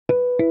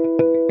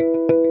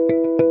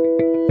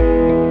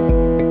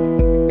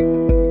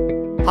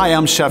Hi,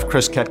 I'm Chef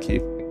Chris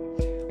Ketke.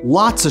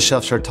 Lots of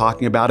chefs are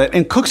talking about it,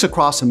 and cooks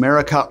across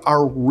America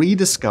are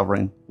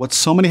rediscovering what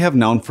so many have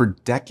known for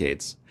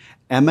decades.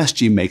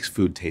 MSG makes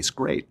food taste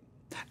great.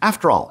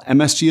 After all,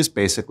 MSG is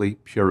basically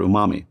pure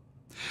umami.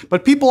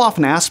 But people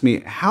often ask me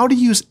how to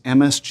use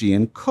MSG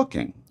in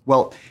cooking.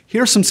 Well,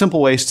 here are some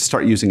simple ways to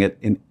start using it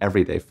in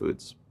everyday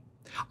foods.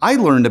 I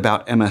learned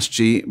about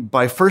MSG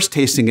by first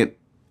tasting it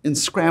in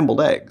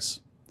scrambled eggs.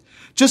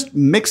 Just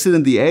mix it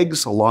in the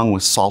eggs along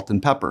with salt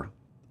and pepper.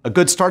 A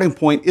good starting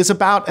point is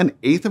about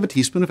 1/8 of a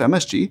teaspoon of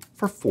MSG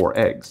for 4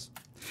 eggs.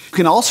 You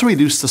can also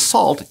reduce the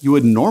salt you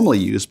would normally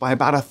use by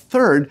about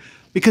 1/3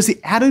 because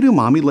the added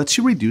umami lets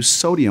you reduce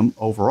sodium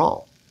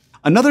overall.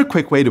 Another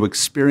quick way to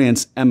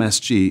experience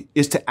MSG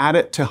is to add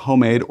it to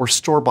homemade or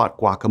store-bought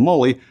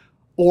guacamole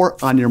or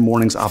on your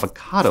morning's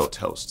avocado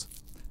toast.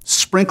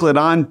 Sprinkle it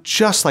on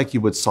just like you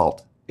would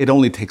salt. It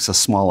only takes a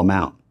small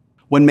amount.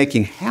 When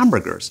making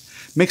hamburgers,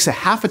 mix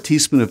 1/2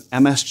 teaspoon of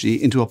MSG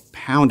into 1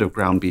 pound of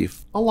ground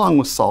beef, along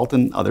with salt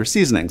and other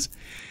seasonings.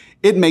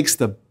 It makes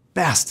the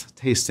best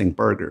tasting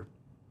burger.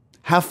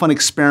 Have fun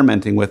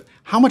experimenting with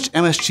how much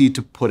MSG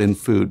to put in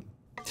food.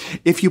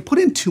 If you put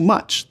in too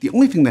much, the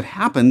only thing that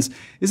happens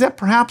is that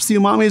perhaps the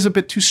umami is a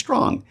bit too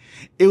strong.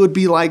 It would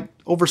be like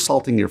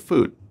oversalting your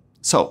food.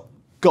 So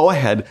go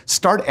ahead,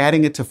 start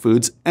adding it to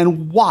foods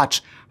and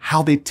watch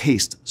how they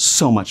taste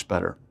so much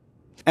better.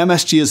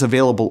 MSG is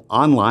available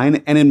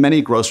online and in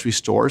many grocery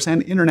stores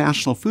and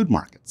international food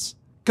markets.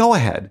 Go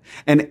ahead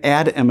and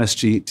add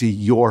MSG to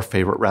your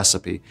favorite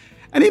recipe,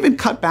 and even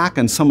cut back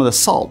on some of the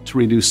salt to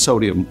reduce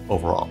sodium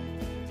overall.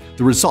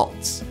 The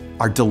results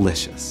are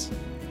delicious.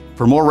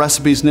 For more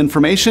recipes and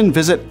information,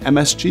 visit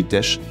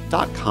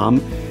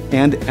msgdish.com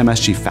and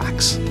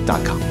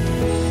msgfacts.com.